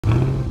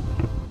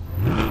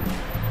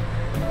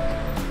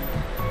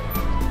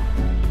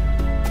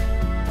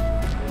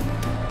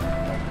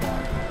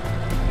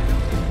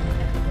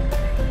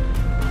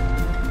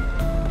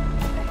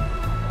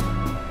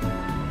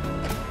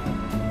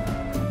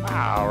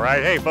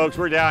right, hey folks,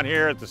 we're down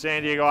here at the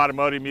San Diego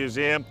Automotive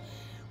Museum.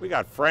 We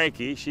got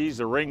Frankie, she's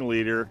the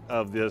ringleader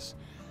of this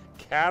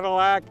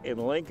Cadillac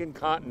and Lincoln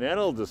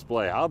Continental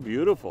display. How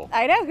beautiful.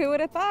 I know, who would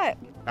have thought?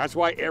 That's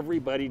why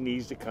everybody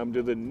needs to come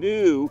to the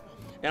new,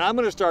 and I'm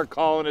gonna start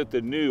calling it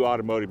the new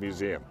Automotive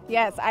Museum.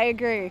 Yes, I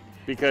agree.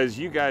 Because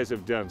you guys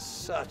have done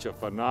such a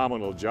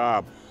phenomenal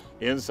job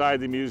inside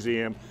the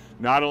museum,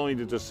 not only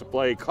to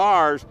display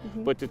cars,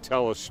 but to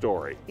tell a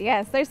story.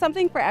 Yes, there's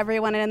something for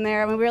everyone in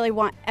there, and we really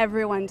want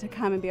everyone to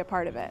come and be a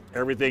part of it.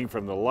 Everything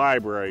from the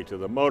library to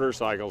the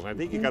motorcycles. I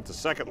think you got the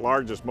second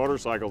largest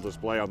motorcycle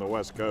display on the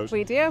West Coast.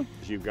 We do.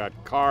 You've got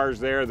cars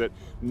there that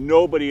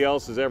nobody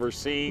else has ever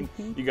seen.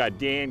 You got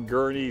Dan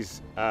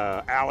Gurney's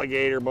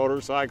alligator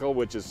motorcycle,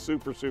 which is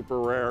super, super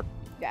rare.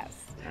 Yes.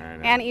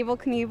 And Evel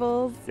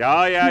Knievel's.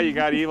 Oh yeah, you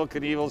got Evel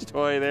Knievel's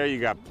toy there. You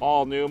got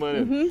Paul Newman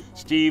and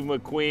Steve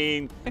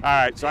McQueen. All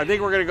right, so I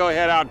think we're gonna go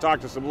head out and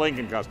talk to some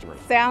Lincoln customers.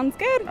 Sounds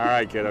good. All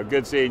right, kiddo,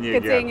 good seeing you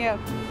again. Good seeing you.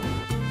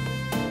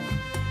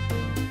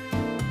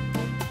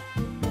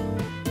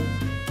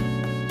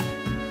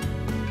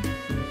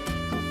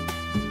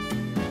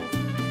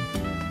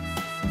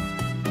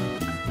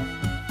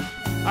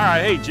 All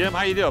right, hey Jim,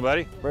 how you doing,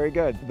 buddy? Very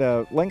good.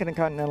 The Lincoln and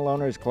Continental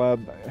Owners Club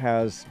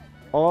has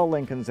all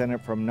Lincolns in it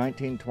from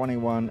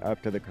 1921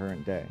 up to the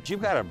current day.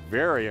 You've got a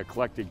very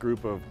eclectic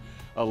group of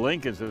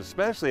Lincolns, and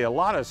especially a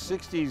lot of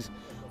 60s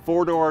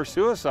four-door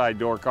suicide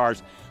door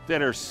cars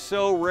that are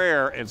so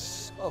rare and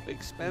so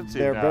expensive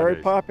They're nowadays. very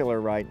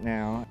popular right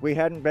now. We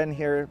hadn't been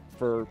here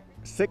for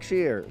 6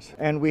 years,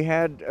 and we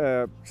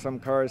had some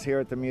cars here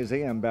at the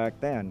museum back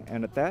then,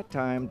 and at that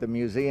time the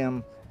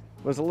museum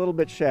was a little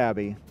bit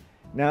shabby.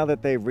 Now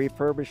that they've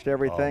refurbished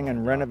everything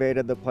and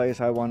renovated the place,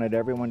 I wanted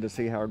everyone to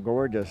see how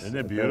gorgeous Isn't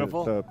it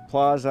beautiful? The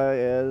plaza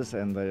is,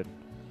 and the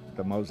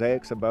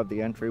mosaics above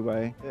the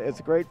entryway.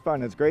 It's great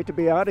fun. It's great to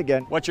be out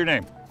again. What's your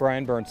name?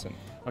 Brian Burnson.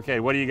 Okay,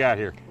 what do you got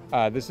here?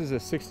 This is a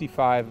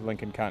 65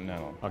 Lincoln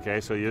Continental. Okay,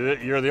 so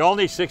you're the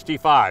only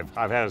 65.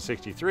 I've had a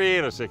 63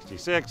 and a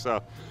 66.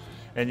 So,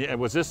 and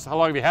was this, how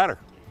long have you had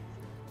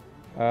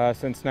her?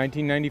 Since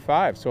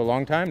 1995, so a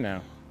long time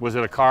now. Was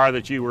it a car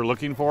that you were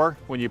looking for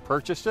when you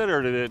purchased it,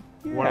 or did it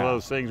one of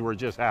those things where it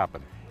just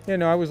happened? Yeah,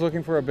 no, I was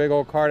looking for a big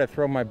old car to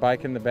throw my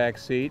bike in the back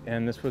seat,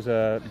 and this was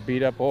a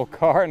beat up old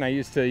car, and I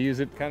used to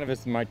use it kind of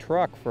as my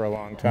truck for a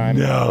long time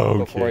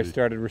before I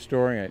started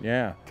restoring it.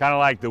 Yeah. Kind of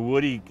like the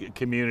Woody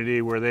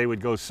community where they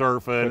would go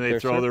surfing, and they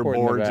throw their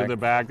boards in the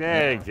back.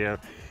 Then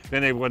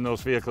they won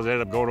those vehicles,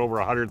 ended up going over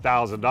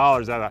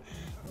 $100,000. I thought,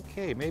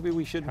 okay, maybe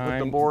we should put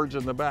the boards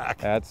in the back.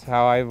 That's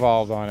how I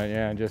evolved on it,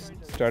 yeah. Just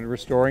started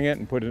restoring it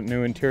and put a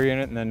new interior in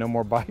it, and then no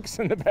more bikes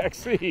in the back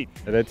seat.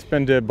 It's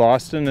been to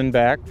Boston and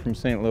back from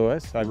St.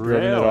 Louis. I've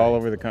driven it all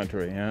over the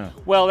country, yeah.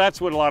 Well,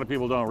 that's what a lot of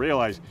people don't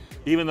realize.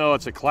 Even though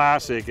it's a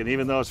classic and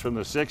even though it's from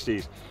the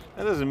 60s,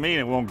 that doesn't mean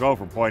it won't go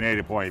from point A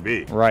to point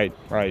B. Right,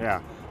 right.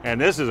 Yeah,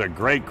 and this is a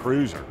great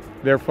cruiser.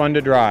 They're fun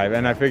to drive,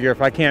 and I figure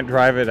if I can't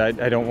drive it, I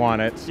don't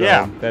want it. So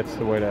that's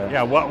the way to.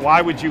 Yeah. Why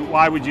would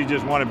you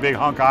just want a big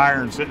hunk of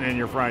iron sitting in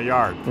your front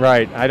yard?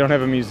 Right. I don't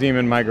have a museum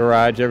in my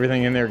garage.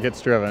 Everything in there gets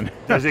driven.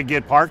 Does it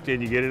get parked?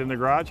 Did you get it in the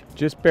garage?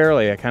 Just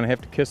barely. I kind of have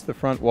to kiss the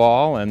front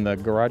wall, and the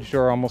garage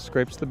door almost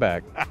scrapes the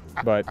back.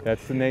 But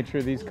that's the nature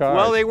of these cars.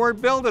 Well, they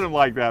weren't building them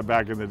like that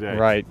back in the day.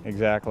 Right.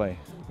 Exactly.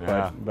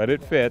 Yeah. But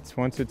it fits.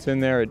 Once it's in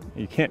there,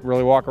 you can't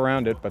really walk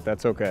around it, but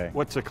that's okay.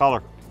 What's the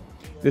color?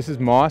 This is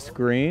moss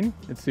green.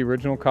 It's the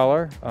original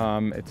color.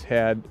 It's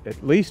had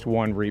at least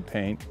one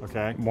repaint.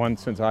 Okay. One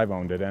since I've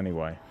owned it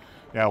anyway.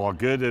 Yeah, well,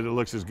 good that it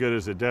looks as good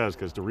as it does,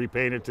 because to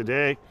repaint it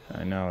today,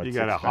 I know, you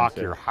got to hawk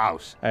your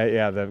house.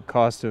 Yeah, the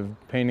cost of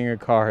painting a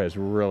car has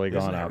really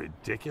gone up. Isn't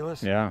that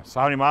ridiculous? Yeah. So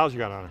how many miles you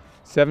got on it?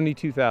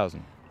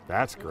 72,000.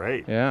 That's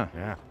great. Yeah.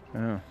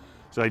 Yeah.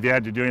 So you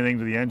had to do anything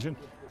to the engine?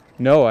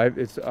 No,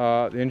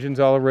 the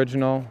engine's all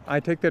original. I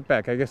take that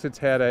back. I guess it's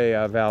had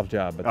a valve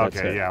job, but that's it.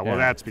 Okay, yeah. Well,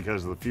 that's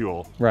because of the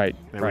fuel. Right.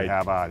 That we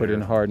have out Put here.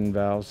 in hardened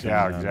valves.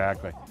 Yeah,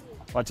 exactly. Well,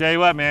 I'll tell you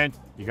what, man.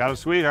 You got a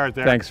sweetheart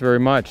there. Thanks very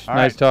much.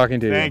 Nice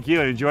talking to you. Thank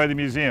you. Enjoy the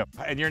museum.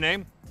 And your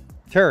name?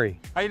 Terry.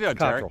 How you doing,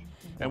 Cottrell. Terry?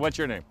 And what's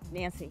your name?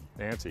 Nancy.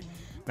 Nancy.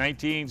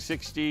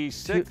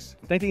 1966?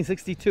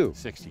 1962.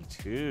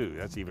 62.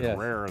 That's even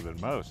rarer than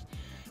most.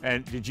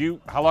 And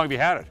how long have you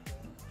had it?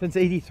 Since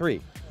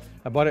 '83.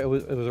 I bought it. It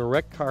was a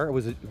wrecked car. It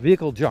was a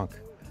vehicle junk.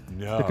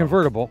 No. The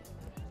convertible.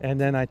 And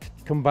then I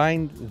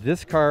combined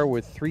this car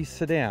with 3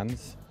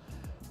 sedans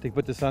to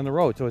put this on the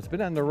road. So it's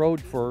been on the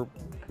road for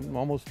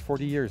almost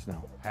 40 years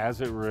now. Has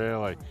it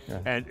really? Yeah.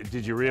 And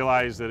did you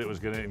realize that it was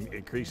going to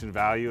increase in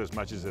value as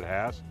much as it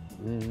has?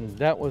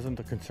 That wasn't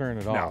the concern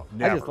at all. No,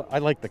 never. I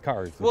like the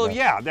cars. Well,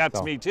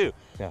 that's me too.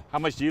 Yeah. How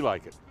much do you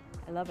like it?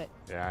 I love it.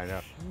 Yeah, I know.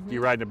 Do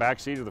you ride in the back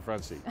seat or the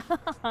front seat?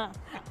 Come on.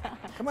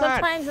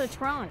 Sometimes the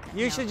trunk.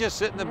 You should just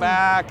sit in the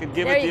back and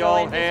give it the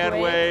old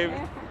hand wave.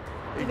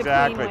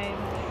 Exactly. Wave.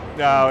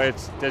 No,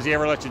 does he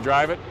ever let you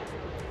drive it?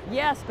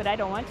 Yes, but I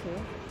don't want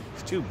to.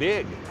 It's too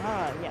big.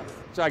 Yes.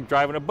 It's like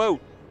driving a boat.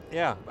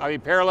 Yeah, I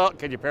mean, parallel.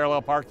 Can you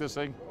parallel park this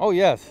thing? Oh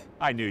yes.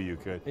 I knew you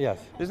could. Yes.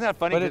 Isn't that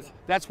funny? But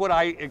That's what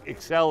I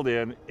excelled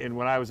in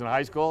when I was in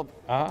high school.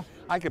 Uh-huh.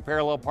 I could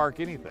parallel park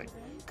anything.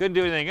 Couldn't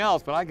do anything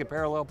else, but I could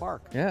parallel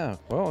park. Yeah.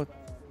 Well.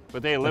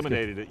 But they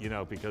eliminated it, you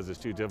know, because it's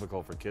too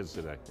difficult for kids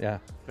today. Yeah.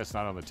 That's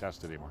not on the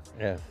test anymore.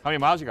 Yeah. How many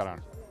miles you got on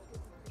it?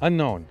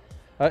 Unknown.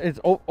 It's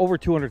over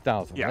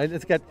 200,000. Yeah. Right?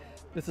 It's got.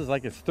 This is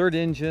like its third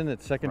engine,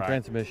 its second Right.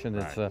 transmission,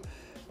 its a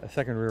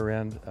second rear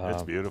end.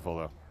 It's beautiful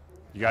though.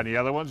 You got any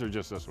other ones or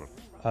just this one?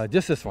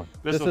 Just this one.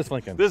 This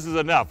Lincoln. This is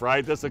enough,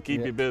 right? This will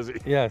keep you busy.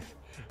 Yes.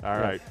 All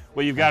right.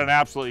 Well, you've got an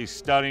absolutely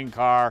stunning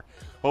car.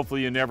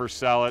 Hopefully you never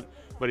sell it,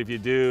 but if you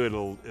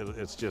do,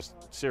 it's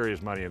just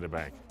serious money in the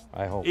bank.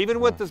 I hope. Even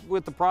with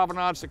the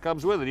provenance that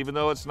comes with it, even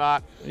though it's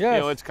not, Yes.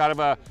 you know, it's kind of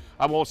a,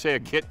 I won't say a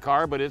kit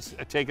car, but it's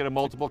taken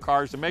multiple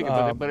cars to make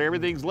it, but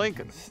everything's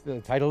Lincoln.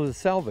 The title is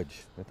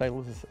salvage. The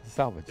title is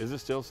salvage. Is it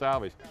still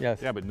salvage?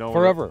 Yes. Yeah, but no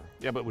Forever. one.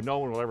 Yeah, but no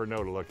one will ever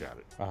know to look at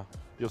it.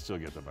 You'll still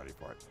get the money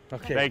for it.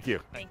 Okay. Thank you.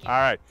 Thank you. All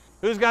right.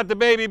 Who's got the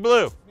baby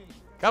blue?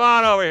 Come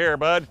on over here,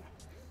 bud.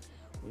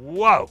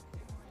 Whoa.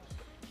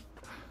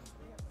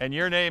 And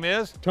your name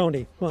is?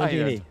 Tony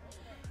Mondini.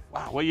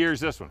 Wow. What year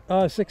is this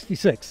one?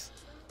 66.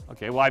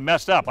 Okay. Well, I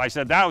messed up. I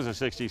said that was a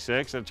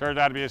 66, and it turned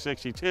out to be a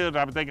 62. And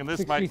I'm thinking this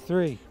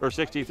 63. Or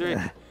 63.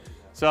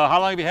 So how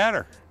long have you had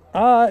her?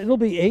 It'll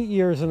be 8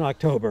 years in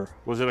October.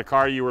 Was it a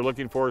car you were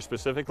looking for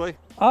specifically?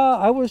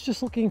 I was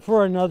just looking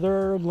for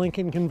another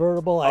Lincoln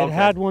convertible. I'd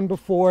had one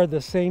before the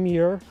same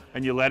year.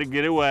 And you let it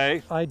get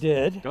away? I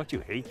did. Don't you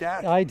hate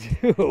that? I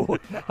do.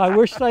 I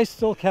wish I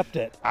still kept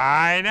it.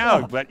 I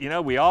know, but you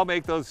know, we all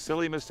make those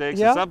silly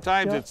mistakes. And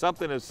sometimes it's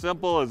something as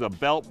simple as a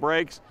belt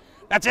breaks.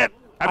 That's it.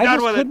 I'm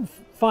done with it. I couldn't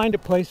find a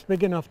place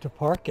big enough to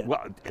park it.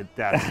 Well,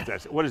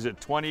 that's what is it,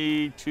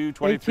 22,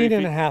 23 18 feet?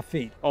 and a half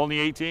feet. Only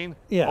 18?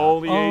 Yeah.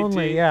 Only 18?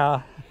 Only,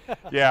 yeah.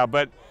 Yeah,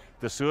 but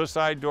the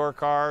suicide door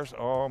cars,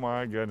 oh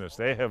my goodness,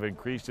 they have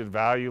increased in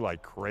value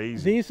like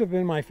crazy. These have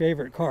been my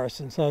favorite cars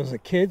since I was a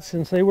kid,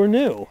 since they were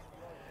new.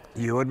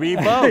 You and me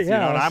both, you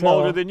know, and I'm so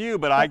older than you,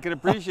 but I can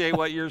appreciate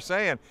what you're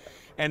saying.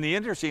 And the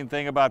interesting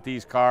thing about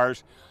these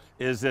cars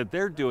is that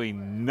they're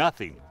doing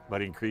nothing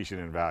but increasing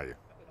in value.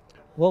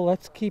 Well,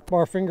 let's keep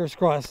our fingers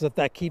crossed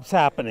that keeps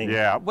happening.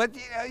 Yeah, but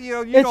you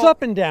know, it's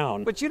up and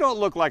down. But you don't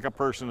look like a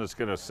person that's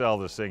going to sell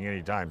this thing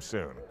anytime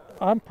soon.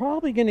 I'm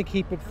probably going to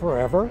keep it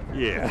forever.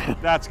 Yeah,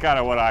 that's kind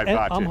of what I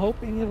thought. I'm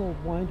hoping it'll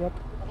wind up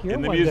here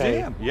in the one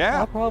museum. day. Yeah,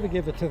 I'll probably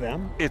give it to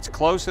them. It's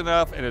close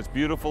enough, and it's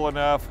beautiful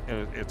enough,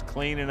 and it's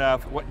clean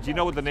enough. What do you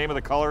know? What the name of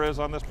the color is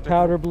on this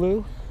particular? Powder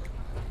blue.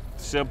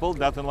 Simple,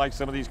 nothing like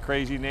some of these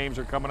crazy names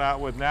are coming out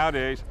with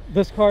nowadays.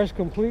 This car is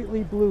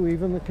completely blue.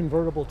 Even the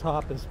convertible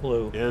top is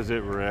blue. Is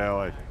it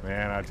really?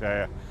 Man, I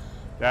tell you,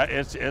 that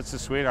it's a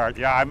sweetheart.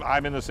 Yeah,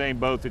 I'm in the same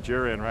boat that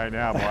you're in right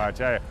now, boy. I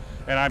tell you,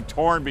 and I'm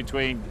torn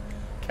between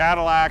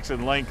Cadillacs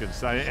and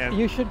Lincolns. And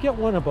you should get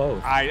one of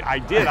both. I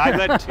did. I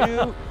let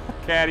two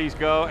Caddies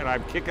go, and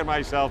I'm kicking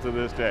myself to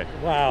this day.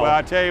 Wow. Well,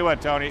 I tell you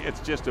what, Tony, it's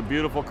just a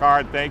beautiful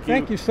car. Thank you.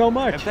 Thank you so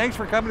much. And thanks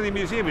for coming to the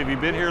museum. Have you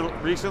been here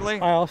recently?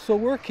 I also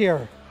work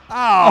here.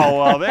 Oh,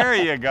 well, there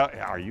you go.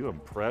 Are you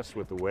impressed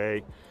with the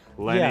way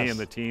Lenny Yes. and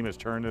the team has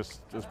turned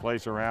this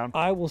place around?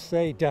 I will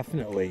say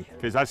definitely.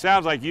 Because that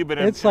sounds like you've been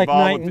It's like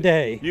involved night with and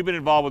day. You've been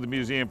involved with the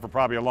museum for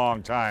probably a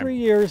long time. 3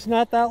 years,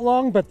 not that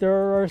long, but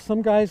there are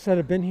some guys that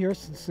have been here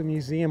since the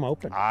museum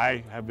opened.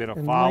 I have been a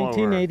in follower.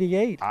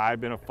 1988. I've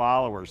been a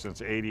follower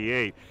since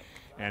 '88,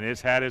 and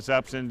it's had its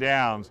ups and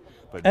downs.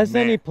 But As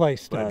man, any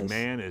place but does.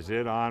 man, is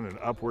it on an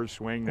upward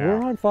swing now.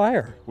 We're on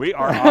fire. We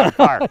are on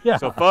fire. Yeah.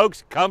 So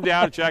folks, come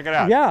down and check it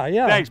out. Yeah,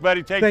 yeah. Thanks,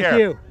 buddy. Take Thank care.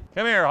 you.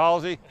 Come here,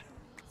 Halsey.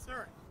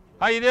 Sir.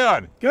 How you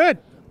doing? Good.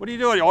 What are you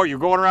doing? Oh, you're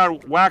going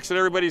around waxing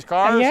everybody's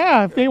cars?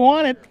 Yeah, if they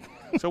want it.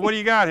 So what do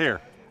you got here?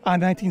 A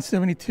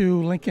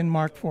 1972 Lincoln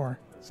Mark IV.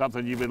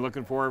 Something you've been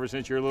looking for ever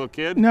since you were a little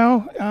kid?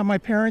 No, my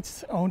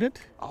parents owned it.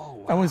 Oh,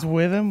 wow. I was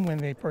with them when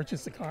they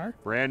purchased the car.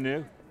 Brand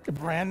new?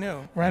 Brand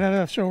new, right out of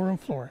the showroom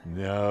floor.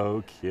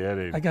 No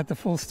kidding. I got the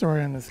full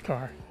story on this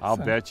car. I'll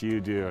so. bet you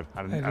do.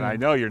 And do. I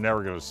know you're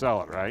never going to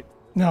sell it, right?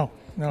 No,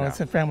 it's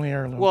a family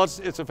heirloom. Well,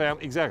 it's a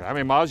family. Exactly. How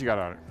many miles you got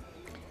on it?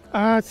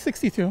 It's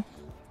 62.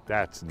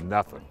 That's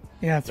nothing.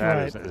 Yeah, that's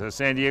right. Is it a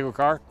San Diego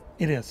car?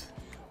 It is.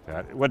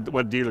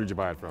 What dealer did you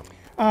buy it from?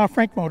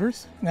 Frank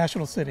Motors,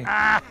 National City.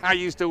 I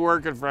used to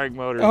work at Frank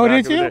Motors. Oh,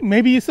 back did in the you? day.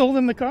 Maybe you sold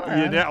him the car.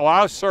 Well,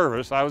 I was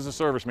service. I was a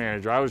service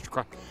manager.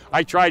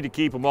 I tried to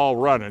keep them all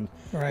running.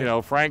 Right. You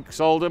know, Frank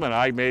sold them, and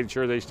I made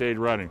sure they stayed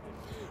running.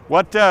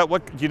 What do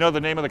you know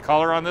the name of the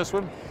color on this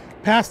one?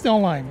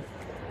 Pastel lime.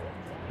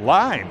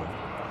 Lime.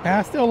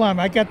 Pastel lime.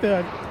 I got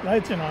the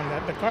legend on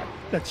that.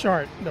 The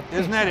chart.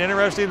 Isn't that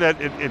interesting? That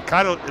it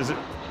kind of is it.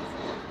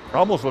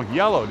 Almost look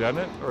yellow,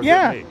 doesn't it? Or is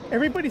yeah, it me?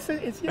 everybody says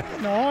it's yellow.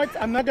 No,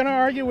 I'm not going to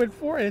argue with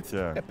for it. It's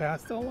Yeah. a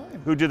pastel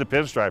lime. Who did the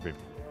pinstriping?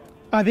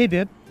 They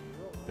did.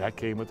 That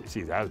came with.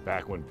 See, that was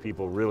back when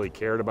people really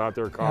cared about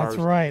their cars.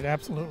 That's right,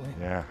 absolutely.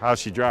 Yeah. How's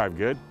she drive?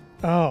 Good.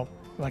 Oh,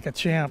 like a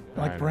champ,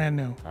 I like know. brand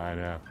new. I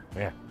know.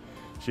 Yeah.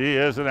 She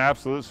is an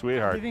absolute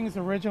sweetheart. Everything's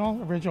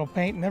original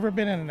paint. Never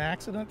been in an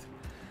accident.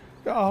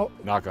 Oh,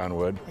 Knock on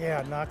wood.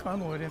 yeah, knock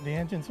on wood. The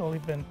engine's only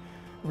been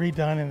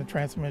redone and the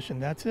transmission.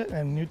 That's it,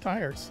 and new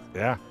tires.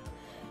 Yeah.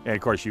 And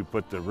of course, you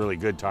put the really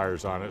good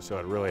tires on it so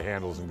it really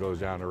handles and goes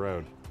down the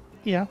road.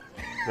 Yeah.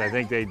 I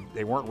think they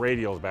weren't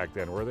radials back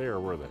then, were they, or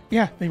were they?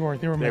 Yeah, they were.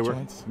 They were They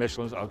Michelin's. were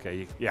Michelin's.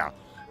 Okay, yeah.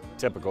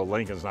 Typical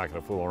Lincoln's not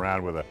going to fool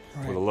around with a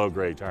low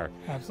grade tire.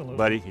 Absolutely.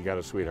 Buddy, you got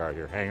a sweetheart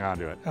here. Hang on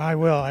to it. I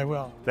will. I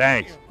will.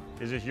 Thanks.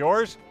 Is this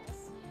yours?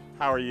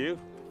 How are you?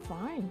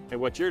 Fine. Hey,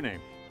 what's your name?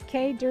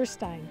 Kay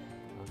Durstein.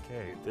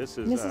 Okay, this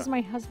is. This is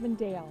my husband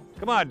Dale.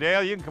 Come on,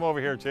 Dale. You can come over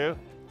here too.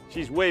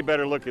 She's way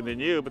better looking than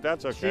you, but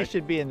that's okay. She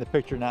should be in the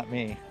picture, not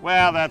me.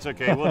 Well, that's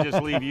okay. We'll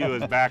just leave you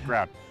as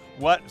background.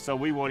 What? So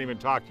we won't even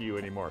talk to you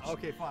anymore.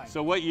 Okay, fine.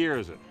 So what year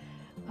is it?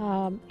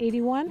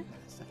 81?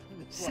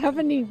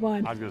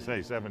 71. I was going to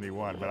say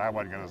 71, but I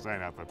wasn't going to say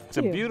nothing. It's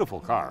Thank a you. beautiful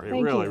car. It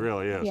Thank really, you.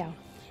 really is. Yeah.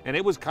 And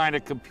it was kind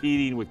of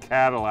competing with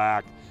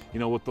Cadillac, you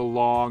know, with the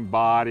long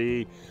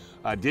body.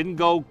 Didn't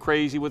go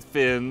crazy with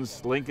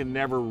fins. Lincoln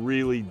never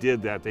really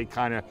did that. They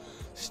kind of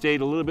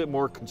stayed a little bit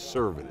more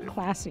conservative.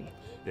 Classy.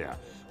 Yeah.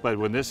 But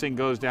when this thing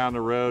goes down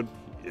the road,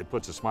 it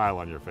puts a smile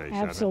on your face.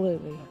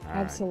 Absolutely. All right.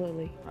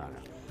 Absolutely. All right.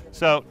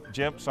 So,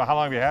 Jim, so how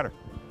long have you had her?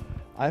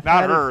 I've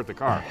Not had her, the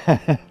car.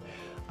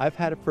 I've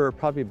had it for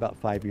probably about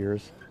 5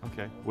 years.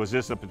 Okay. Was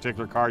this a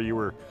particular car you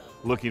were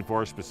looking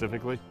for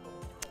specifically?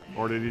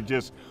 Or did it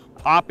just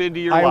pop into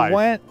your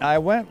life? I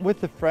went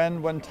with a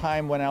friend one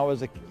time when I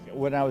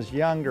was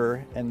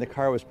younger, and the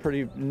car was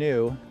pretty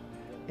new,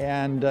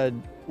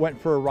 and went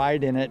for a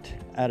ride in it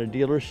at a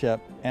dealership,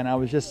 and I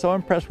was just so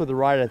impressed with the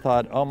ride. I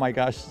thought, oh my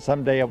gosh,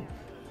 someday I'm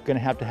gonna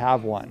have to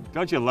have one.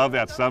 Don't you love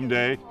that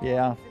someday?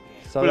 Yeah.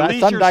 So But at that least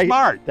someday, you're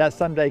smart. That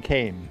someday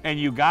came. And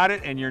you got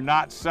it and you're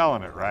not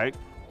selling it, right?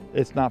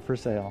 It's not for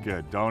sale.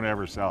 Good, don't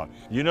ever sell it.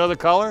 You know the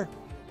color?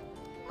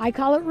 I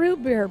call it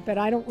root beer, but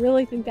I don't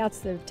really think that's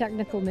the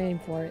technical name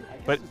for it.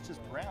 But it's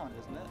just brown,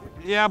 isn't it?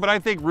 yeah, but I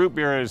think root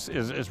beer is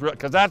real,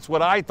 because that's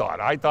what I thought.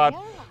 I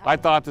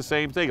thought the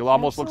same thing. It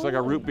almost looks like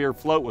a root beer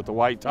float with the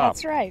white top.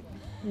 That's right.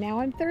 Now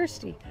I'm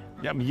thirsty.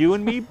 Yeah, you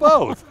and me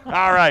both.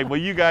 All right, well,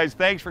 you guys,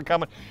 thanks for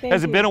coming.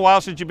 Has it been a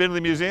while since you've been to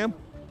the museum?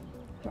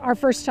 Our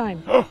first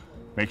time.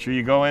 Make sure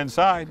you go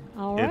inside.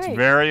 All It's right.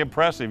 very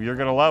impressive. You're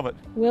going to love it.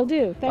 Will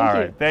do. Thank All you.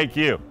 right, thank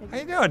you. How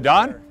you doing,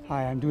 Don?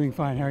 Hi, I'm doing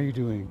fine. How are you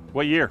doing?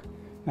 What year?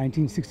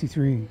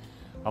 1963.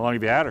 How long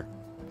have you had her?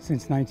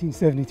 Since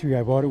 1973.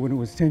 I bought it when it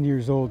was 10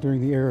 years old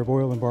during the Arab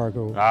oil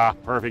embargo. Ah,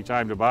 perfect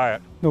time to buy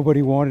it.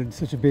 Nobody wanted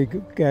such a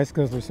big gas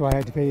guzzler, so I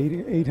had to pay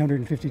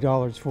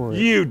 $850 for it.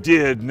 You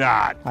did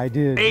not. I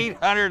did.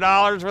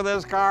 $800 for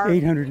this car?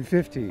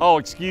 $850. Oh,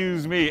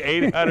 excuse me,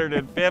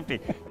 $850.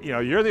 You know,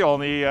 you're the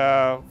only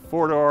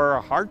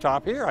four-door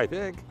hardtop here, I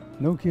think.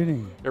 No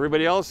kidding.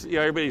 Everybody else, yeah,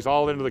 everybody's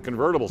all into the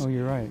convertibles. Oh,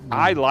 you're right. Yeah.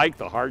 I like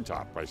the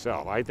hardtop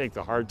myself. I think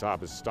the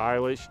hardtop is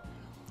stylish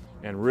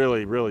and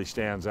really, really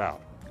stands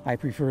out. I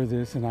prefer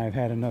this, and I've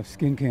had enough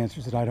skin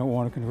cancers that I don't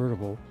want a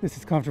convertible. This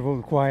is comfortable,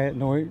 quiet,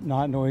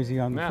 not noisy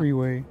on the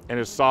freeway. And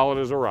as solid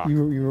as a rock.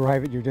 You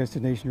arrive at your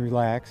destination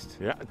relaxed.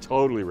 Yeah,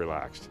 totally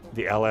relaxed.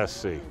 The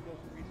LSC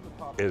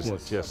is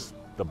just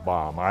the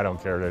bomb. I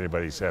don't care what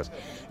anybody says.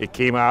 It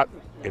came out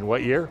in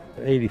what year?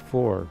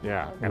 84.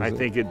 Yeah, and I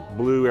think it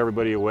blew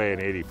everybody away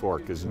in 84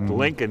 because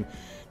Lincoln,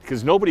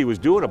 because nobody was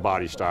doing a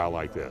body style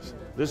like this.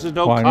 This is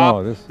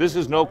no this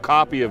is no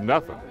copy of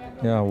nothing.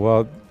 Yeah,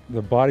 well,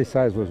 the body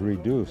size was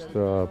reduced.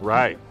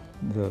 Right.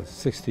 The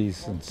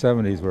 60s and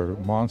 70s were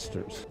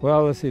monsters.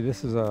 Well, let's see,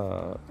 this is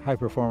a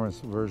high-performance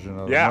version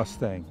of the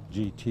Mustang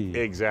GT.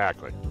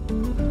 Exactly.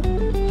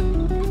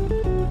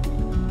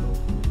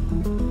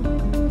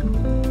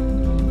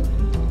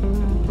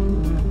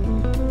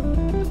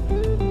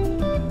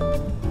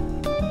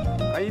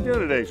 How you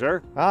doing today,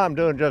 sir? I'm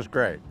doing just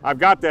great. I've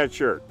got that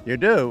shirt. You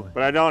do?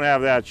 But I don't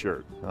have that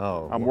shirt.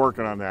 Oh. I'm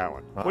working on that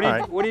one.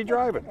 What are you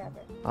driving?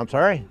 I'm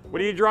sorry?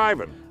 What are you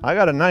driving? I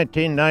got a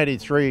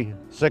 1993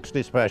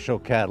 60 Special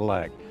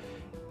Cadillac.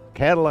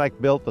 Cadillac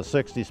built the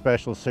 60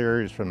 Special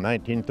series from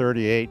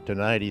 1938 to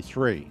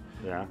 93.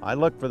 Yeah. I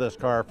looked for this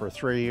car for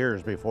 3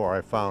 years before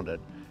I found it.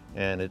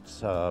 And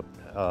it's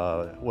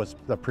was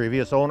the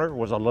previous owner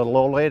was a little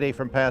old lady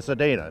from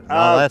Pasadena.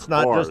 No, that's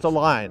not just a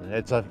line.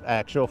 It's an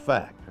actual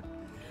fact.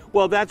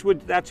 Well, that's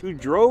who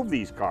drove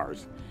these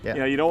cars. Yeah. You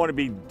know, you don't want to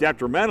be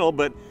detrimental,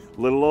 but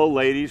little old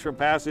ladies from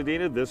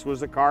Pasadena, this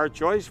was a car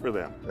choice for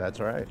them. That's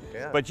right.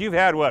 Yeah. But you've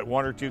had what,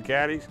 1 or 2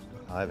 Caddies?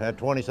 I've had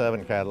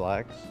 27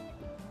 Cadillacs,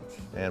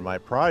 and my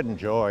pride and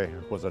joy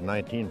was a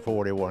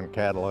 1941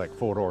 Cadillac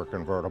 4-door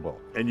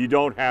convertible. And you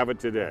don't have it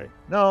today?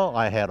 No,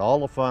 I had all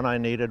the fun I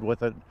needed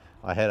with it.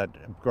 I had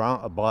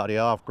a body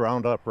off,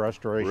 ground up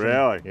restoration.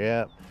 Really?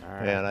 Yeah.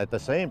 Right. And at the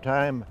same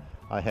time,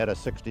 I had a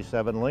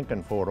 67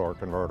 Lincoln 4-door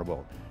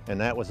convertible. And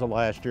that was the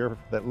last year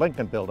that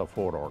Lincoln built a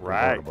 4-door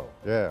convertible.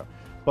 Yeah.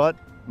 But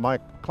my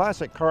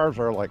classic cars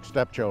are like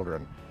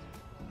stepchildren.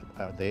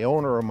 The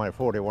owner of my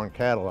 41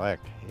 Cadillac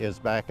is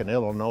back in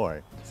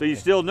Illinois. So you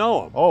still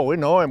know him? Oh, we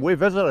know him. We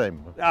visit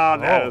him. Oh,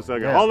 that is so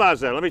good. Yeah. Hold on a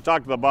second. Let me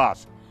talk to the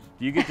boss.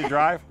 Do you get to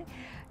drive?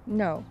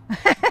 No.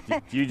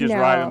 Do you just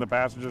ride in the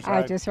passenger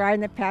side? I just ride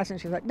in the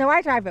passenger side. No,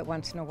 I drive it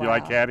once in a while. You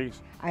like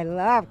caddies? I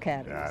love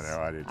caddies. Yeah, I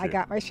know, I do too. I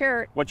got my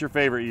shirt. What's your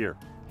favorite year?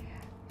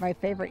 My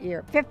favorite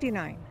year,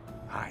 59.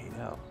 I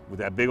know. With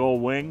that big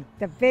old wing?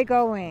 The big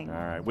old wing. All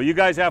right. Well, you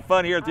guys have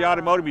fun here at the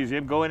Automotive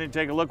Museum. Go in and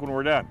take a look when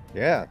we're done.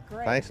 Yeah,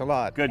 Great. thanks a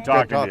lot. Good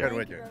talking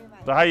with you.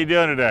 So how you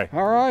doing today?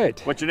 All right.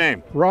 What's your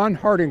name? Ron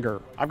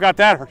Hardinger. I've got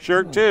that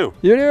shirt too.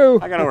 You do?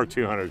 I got over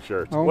 200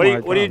 shirts. Oh what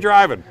are you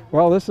driving?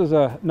 Well, this is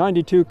a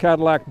 92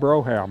 Cadillac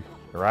Brougham.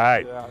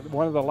 Right.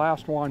 One of the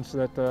last ones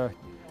that the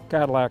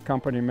Cadillac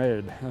company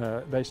made.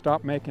 They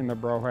stopped making the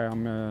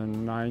Brougham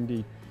in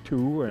 92.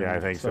 And yeah, I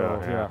think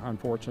so. Yeah,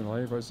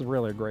 unfortunately, but it's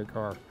really a great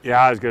car.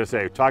 Yeah, I was going to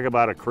say, talk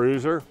about a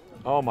cruiser.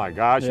 Oh my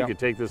gosh, you could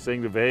take this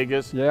thing to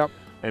Vegas. Yep.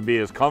 And be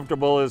as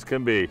comfortable as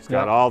can be. It's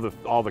got all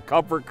the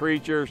comfort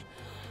creatures.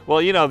 Well,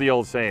 you know the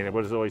old saying.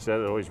 What is always said?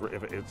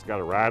 It's got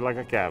to ride like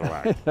a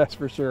Cadillac. That's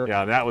for sure.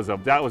 Yeah, and that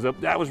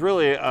was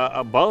really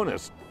a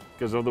bonus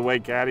because of the way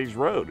Caddies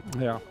rode.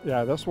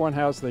 Yeah. This one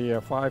has the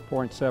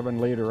 5.7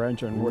 liter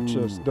engine, which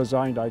is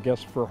designed, I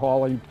guess, for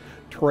hauling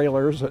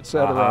trailers,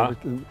 etc.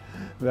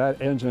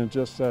 That engine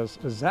just says,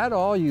 "Is that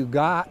all you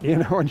got?" You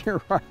know, when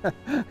you're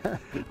riding.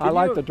 I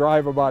like to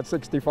drive about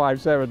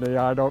 65, 70.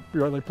 I don't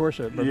really push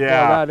it, but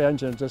that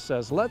engine just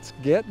says, "Let's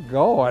get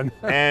going."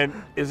 And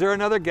is there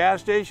another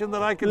gas station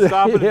that I can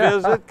stop and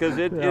visit? Because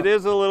it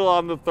is a little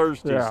on the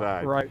thirsty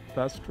side. Right,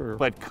 that's true.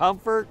 But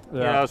comfort, you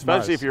know,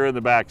 especially if you're in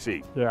the back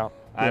seat. Yeah.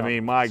 I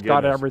mean, my goodness. It's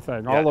got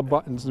everything. All the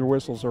buttons and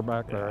whistles are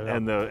back there.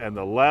 And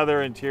the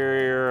leather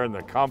interior and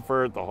the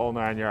comfort, the whole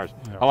 9 yards.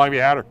 How long have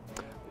you had her?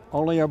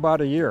 Only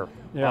about a year.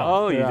 Yeah.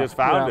 Oh, you just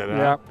found it,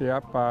 huh?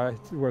 Yep. I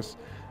was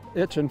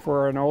itching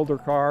for an older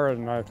car,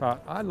 and I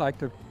thought I'd like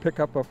to pick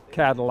up a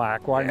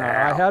Cadillac. Why not?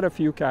 I had a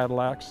few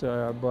Cadillacs,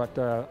 but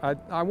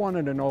I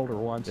wanted an older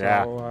one,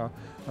 so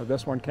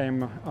this one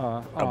came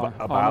on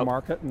the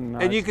market.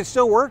 And you can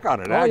still work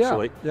on it,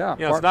 actually. Yeah.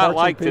 You know, it's not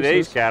like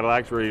today's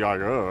Cadillacs where you're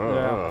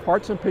like,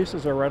 Parts and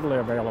pieces are readily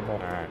available. All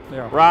right.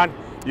 Yeah. Ron,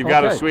 you've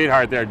got a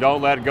sweetheart there.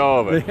 Don't let go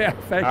of it. Yeah,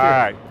 thank you. All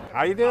right.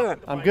 How you doing?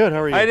 I'm good.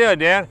 How are you? How you doing,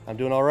 Dan? I'm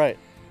doing all right.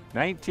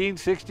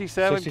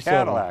 1967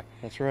 Cadillac.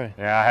 That's right.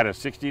 Yeah, I had a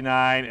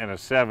 69 and a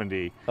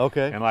 70.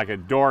 Okay. And like a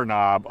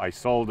doorknob, I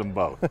sold them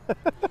both.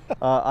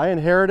 I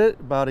inherited it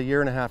about a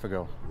year and a half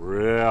ago.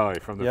 Really?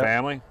 From the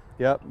family?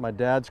 Yep. My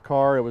dad's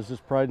car. It was his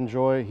pride and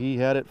joy. He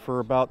had it for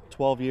about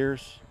 12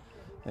 years.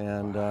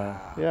 And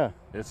yeah.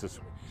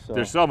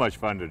 They're so much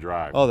fun to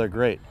drive. Oh, they're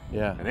great.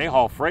 Yeah. And they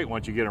haul freight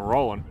once you get them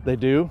rolling. They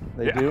do.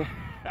 They do.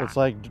 It's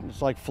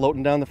like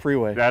floating down the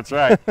freeway. That's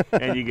right.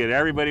 And you get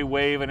everybody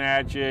waving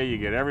at you. You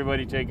get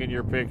everybody taking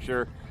your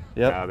picture.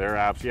 Yep. They're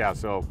apps. Yeah.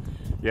 So,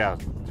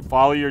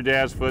 follow your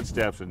dad's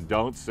footsteps and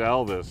don't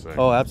sell this thing.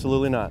 Oh,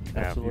 absolutely not. Yeah,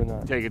 Absolutely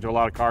not. Take it to a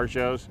lot of car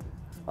shows.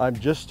 I'm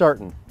just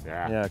starting.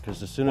 Yeah. Yeah,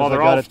 because as soon as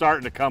they're I got all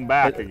starting to come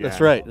back again.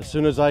 That's right. As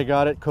soon as I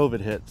got it,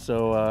 COVID hit.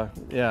 So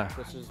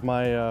this is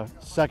my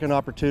second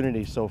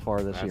opportunity so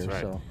far this year.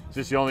 Right. So is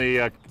this the only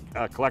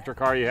collector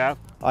car you have?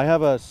 I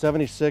have a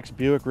 '76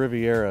 Buick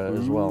Riviera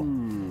as well.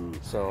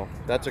 So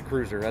that's a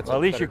cruiser. That's at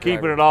least you're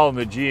keeping it all in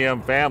the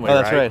GM family,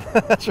 that's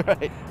right? That's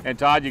right. And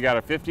Todd, you got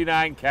a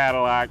 '59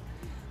 Cadillac,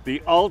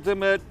 the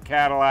ultimate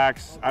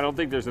Cadillacs. I don't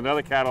think there's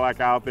another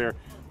Cadillac out there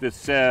that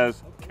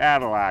says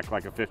Cadillac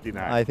like a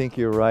 '59. I think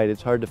you're right.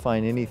 It's hard to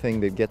find anything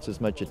that gets as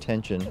much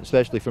attention,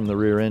 especially from the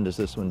rear end, as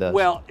this one does.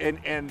 Well,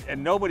 and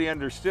nobody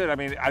understood. I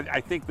mean,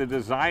 I think the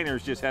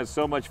designers just had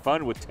so much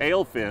fun with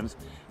tail fins.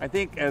 I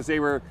think as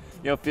they were,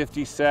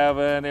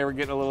 57, they were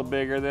getting a little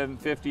bigger. Then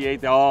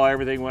 58,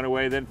 everything went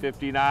away. Then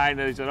 59, and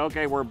they said,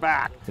 okay, we're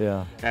back.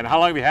 Yeah. And how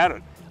long have you had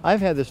it?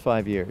 I've had this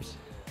 5 years.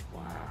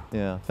 Wow.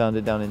 Yeah, found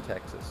it down in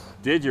Texas.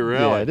 Did you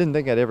really? Yeah, I didn't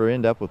think I'd ever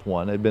end up with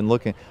one. I'd been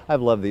looking.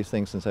 I've loved these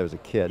things since I was a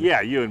kid.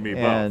 Yeah, you and me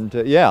both.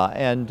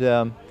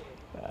 And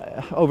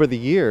over the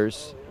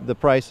years, the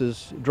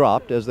prices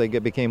dropped as they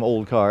became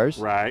old cars.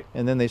 Right.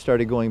 And then they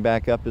started going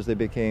back up as they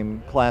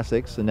became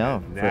classics. And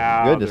now,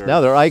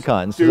 now they're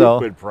icons.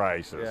 Stupid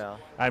prices. Yeah.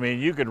 I mean,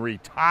 you could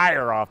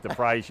retire off the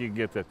price. You can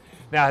get the.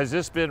 Now, has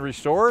this been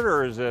restored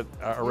or is it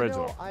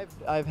original?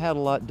 I've had a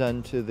lot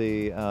done to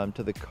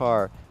the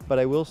car. But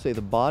I will say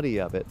the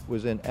body of it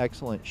was in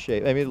excellent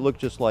shape. I mean, it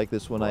looked just like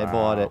this when I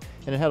bought it,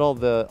 and it had all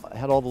the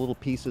little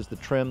pieces, the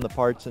trim, the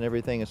parts, and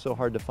everything. It's so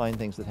hard to find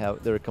things that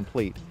are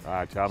complete.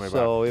 Tell me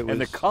about it.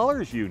 And the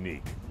color's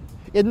unique.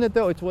 Isn't it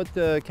though? It's what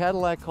the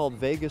Cadillac called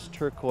Vegas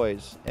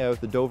turquoise with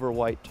the Dover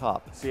white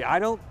top. See,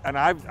 I'm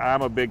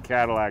a big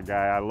Cadillac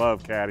guy. I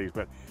love Caddies,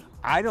 but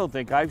I don't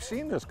think I've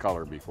seen this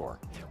color before.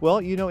 Well,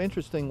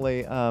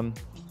 interestingly,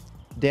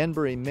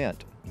 Danbury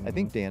Mint. I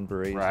think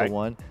Danbury is the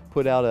one.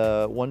 Put out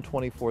a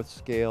 1/24th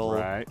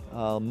scale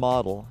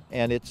model,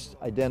 and it's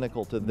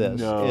identical to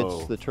this. No.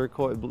 It's the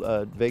turquoise,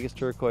 Vegas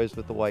turquoise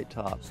with the white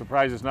top.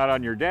 Surprised it's not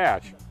on your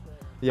dash.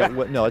 Yeah,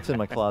 no, it's in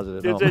my closet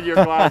at home. It's in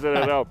your closet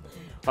at home.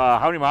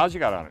 How many miles you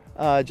got on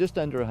it? Just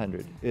under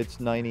 100. It's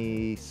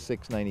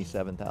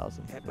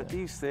 97,000. Yeah, but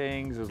these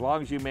things, as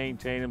long as you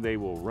maintain them, they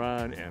will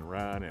run and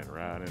run and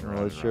run and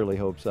run. I surely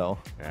hope so.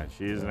 Yeah,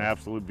 she is an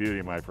absolute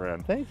beauty, my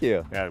friend. Thank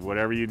you. Yeah,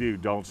 whatever you do,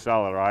 don't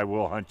sell it or I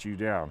will hunt you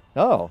down.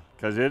 Oh.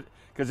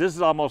 Because this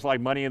is almost like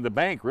money in the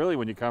bank, really,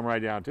 when you come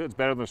right down to it. It's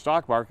better than the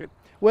stock market.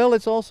 Well,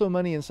 it's also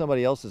money in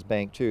somebody else's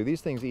bank, too.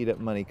 These things eat up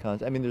money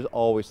constantly. I mean, there's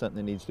always something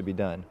that needs to be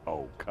done.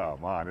 Oh,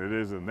 come on. It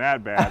isn't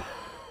that bad.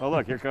 Oh,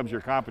 look, here comes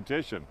your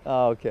competition.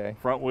 Oh, okay.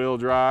 Front wheel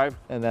drive.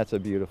 And that's a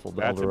beautiful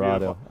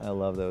Eldorado. I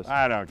love those.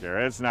 I don't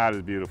care. It's not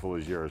as beautiful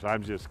as yours.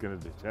 I'm just going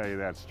to tell you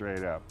that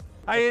straight up.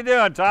 How you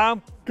doing,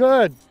 Tom?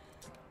 Good.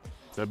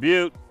 It's a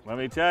beaut. Let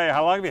me tell you,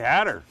 how long have you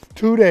had her?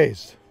 2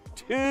 days.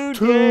 2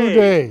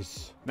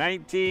 days.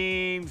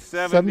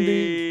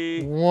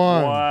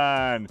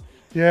 1971.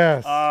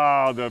 Yes.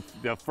 Oh, the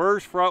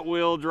first front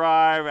wheel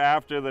drive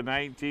after the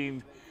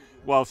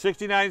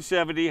 69,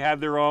 70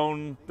 had their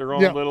own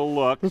little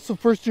look. This is the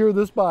first year of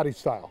this body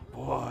style.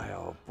 Boy,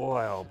 oh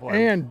boy, oh boy.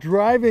 And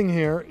driving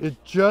here,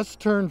 it just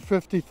turned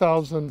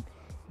 50,000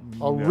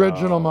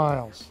 original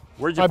miles.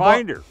 Where'd you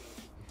find her?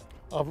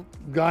 A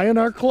guy in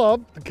our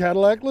club, the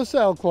Cadillac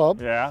LaSalle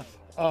Club. Yeah.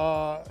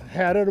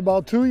 Had it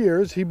about 2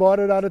 years. He bought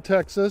it out of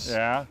Texas.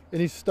 Yeah.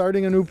 And he's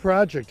starting a new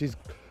project.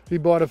 He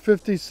bought a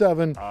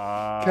 57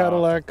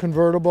 Cadillac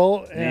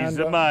convertible. Needs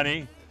the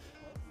money.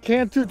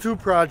 Can't do 2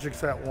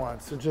 projects at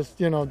once. It's just,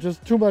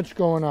 just too much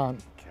going on.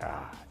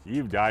 God,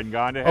 you've died and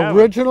gone to heaven.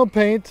 Original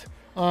paint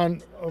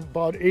on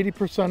about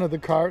 80% of the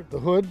car, the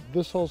hood,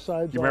 this whole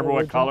side. Do you remember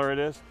what color it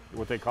is?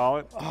 What they call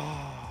it?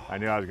 I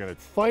knew I was going to.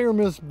 Fire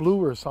mist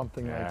blue or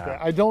something like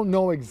that. I don't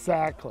know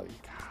exactly.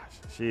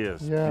 Gosh, she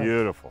is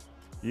beautiful.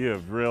 You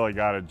have really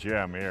got a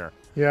gem here.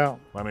 Yeah.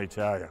 Let me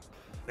tell you.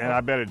 And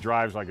I bet it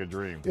drives like a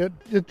dream.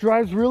 It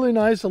drives really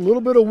nice, a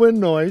little bit of wind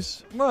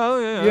noise.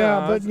 Well, yeah.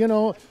 Yeah, but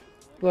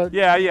but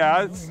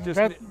yeah, it's just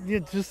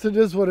it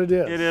is what it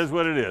is. It is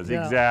what it is,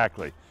 Yeah.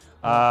 exactly.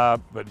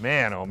 But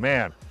man, oh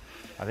man,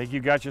 I think you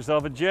got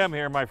yourself a gem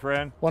here, my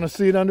friend. Want to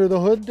see it under the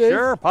hood, Dave?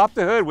 Sure, pop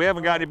the hood. We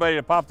haven't got anybody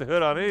to pop the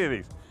hood on any of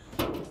these.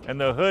 And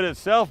the hood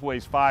itself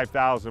weighs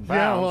 5,000 pounds.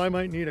 Yeah, well, I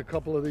might need a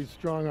couple of these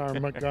strong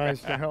arm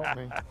guys to help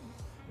me.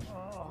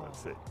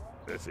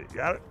 Let's see.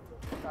 Got it?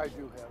 I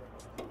do have it.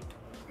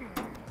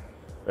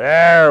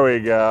 There we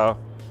go.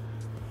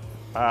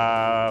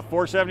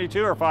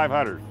 472 or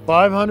 500?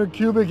 500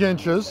 cubic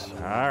inches.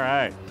 All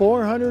right.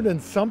 400 and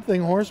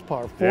something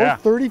horsepower.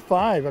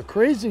 435, a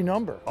crazy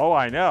number. Oh,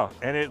 I know.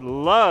 And it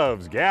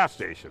loves gas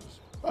stations.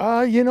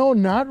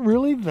 Not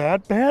really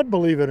that bad,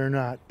 believe it or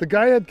not. The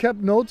guy had kept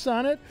notes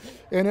on it,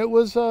 and it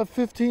was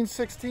 15,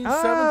 16,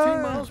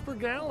 17 miles per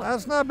gallon.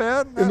 That's not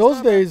bad. In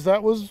those days,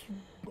 that was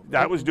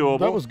doable.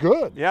 That was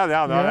good. Yeah,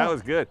 that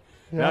was good.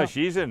 Yeah. No,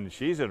 she's in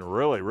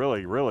really,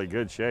 really, really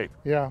good shape.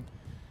 Yeah.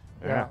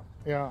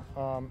 He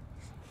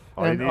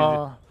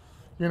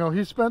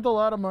spent a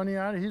lot of money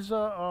on it. He's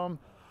a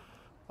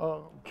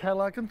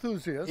Cadillac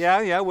enthusiast.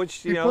 Yeah, which,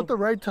 he put the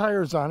right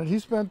tires on it. He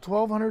spent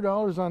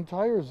 $1,200 on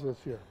tires this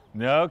year.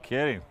 No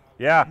kidding.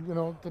 Yeah.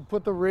 To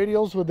put the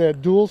radials with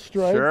that dual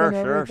stripe and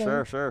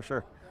everything.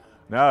 Sure.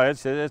 No,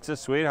 it's a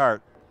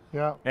sweetheart.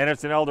 Yeah. And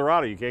it's an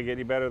Eldorado. You can't get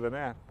any better than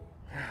that.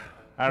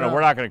 I don't know.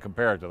 We're not going to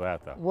compare it to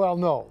that, though. Well,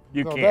 no.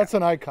 You can't. That's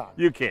an icon.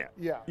 You can't.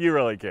 Yeah. You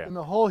really can't. In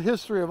the whole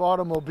history of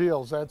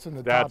automobiles, that's in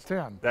the top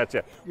 10. That's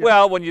it. Yeah.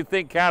 Well, when you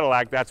think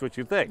Cadillac, that's what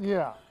you think.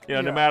 Yeah.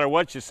 No matter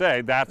what you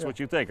say, that's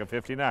what you think of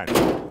 59.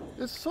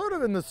 It's sort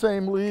of in the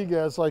same league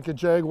as like a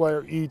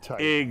Jaguar E-Type.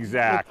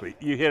 Exactly.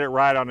 You hit it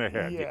right on the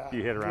head. Yeah.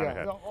 You hit it right on the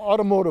head.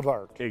 Automotive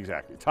art.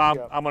 Exactly. Tom,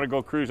 I'm going to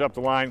go cruise up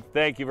the line.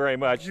 Thank you very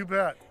much. You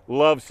bet.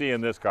 Love seeing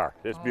this car.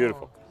 It's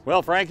beautiful.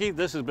 Well, Frankie,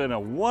 this has been a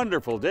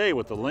wonderful day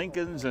with the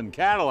Lincolns and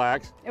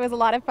Cadillacs. It was a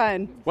lot of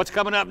fun. What's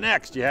coming up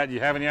next? You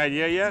have any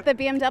idea yet? The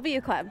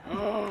BMW Club.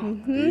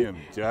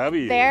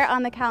 BMW. They're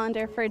on the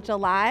calendar for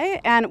July,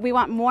 and we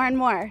want more and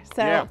more.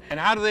 So yeah. And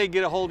how do they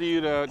get a hold of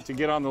you to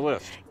get on the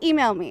list?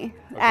 Email me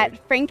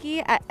at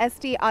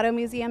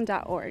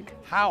frankie@sdautomuseum.org.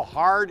 How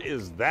hard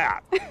is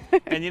that?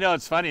 And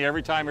it's funny,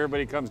 every time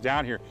everybody comes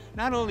down here,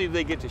 not only do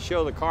they get to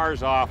show the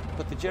cars off,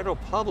 but the general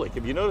public.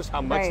 Have you noticed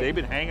how much they've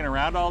been hanging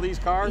around all these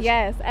cars?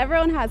 Yes,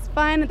 everyone has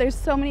fun. There's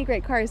so many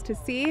great cars to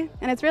see,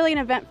 and it's really an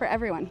event for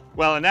everyone.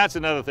 Well, and that's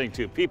another thing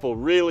too. People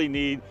really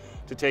need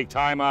to take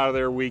time out of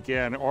their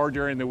weekend or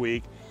during the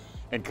week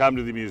and come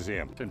to the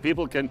museum. And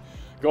people can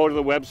go to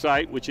the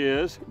website, which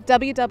is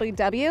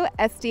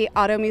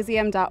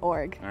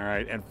www.sdautomuseum.org. All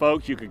right, and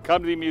folks, you can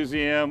come to the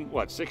museum,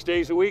 6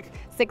 days a week?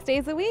 6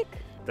 days a week.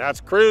 That's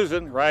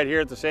Cruisin' right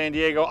here at the San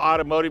Diego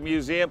Automotive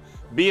Museum.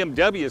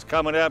 BMW is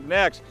coming up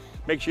next.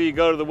 Make sure you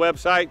go to the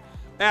website.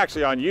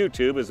 Actually, on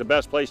YouTube is the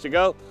best place to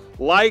go.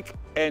 Like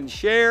and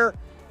share,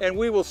 and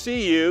we will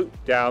see you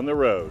down the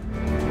road.